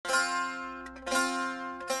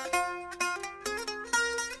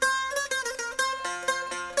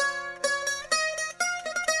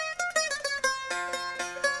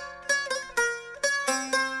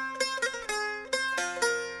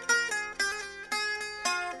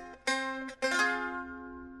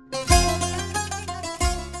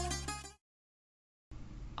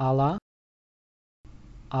Allah,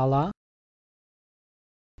 Allah,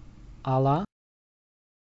 Allah,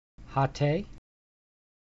 hate,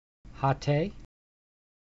 hate,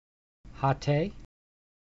 hate,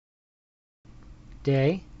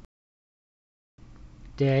 day,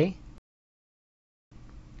 day,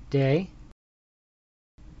 day,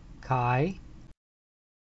 kai,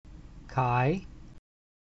 kai,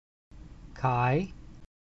 kai,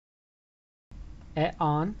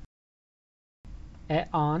 eon,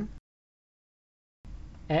 eon,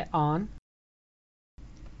 eon,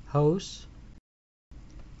 hos,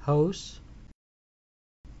 hos,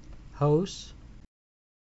 hos,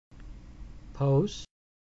 pos,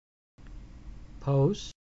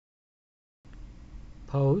 pos,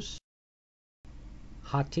 pos,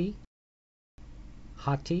 hati,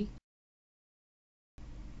 hati,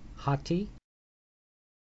 hati,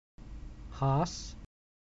 has,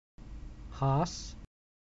 has,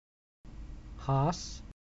 has,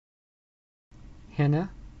 henna,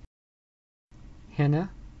 henna,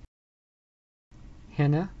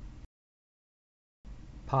 henna,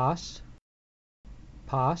 pass,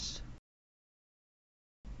 pass,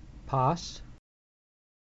 pass,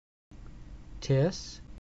 tis,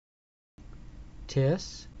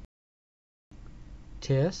 tis,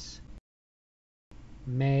 tis,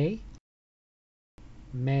 may,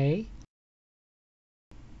 may,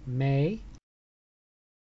 may,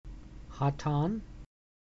 hatan,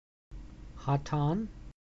 hatan,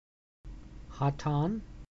 hatan,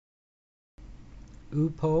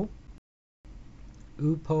 upo,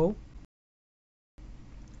 upo,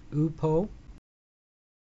 upo,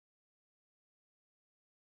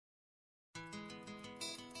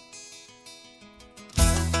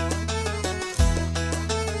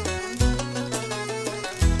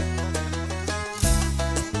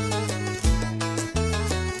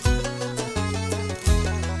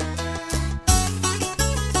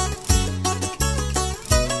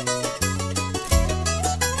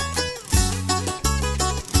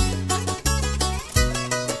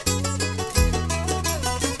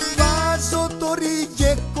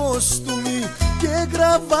 κοστούμι και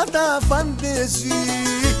γραβάτα φαντεζή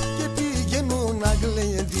και πηγαίνω να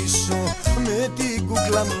γλεντήσω με την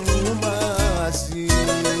κούκλα μου μαζί.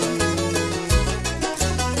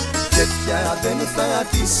 Και πια δεν θα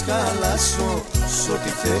της χαλάσω σ' ό,τι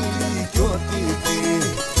θέλει κι ό,τι πει.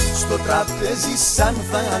 Στο τραπέζι σαν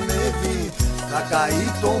θα ανέβει θα καεί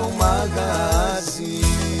το μαγάζι.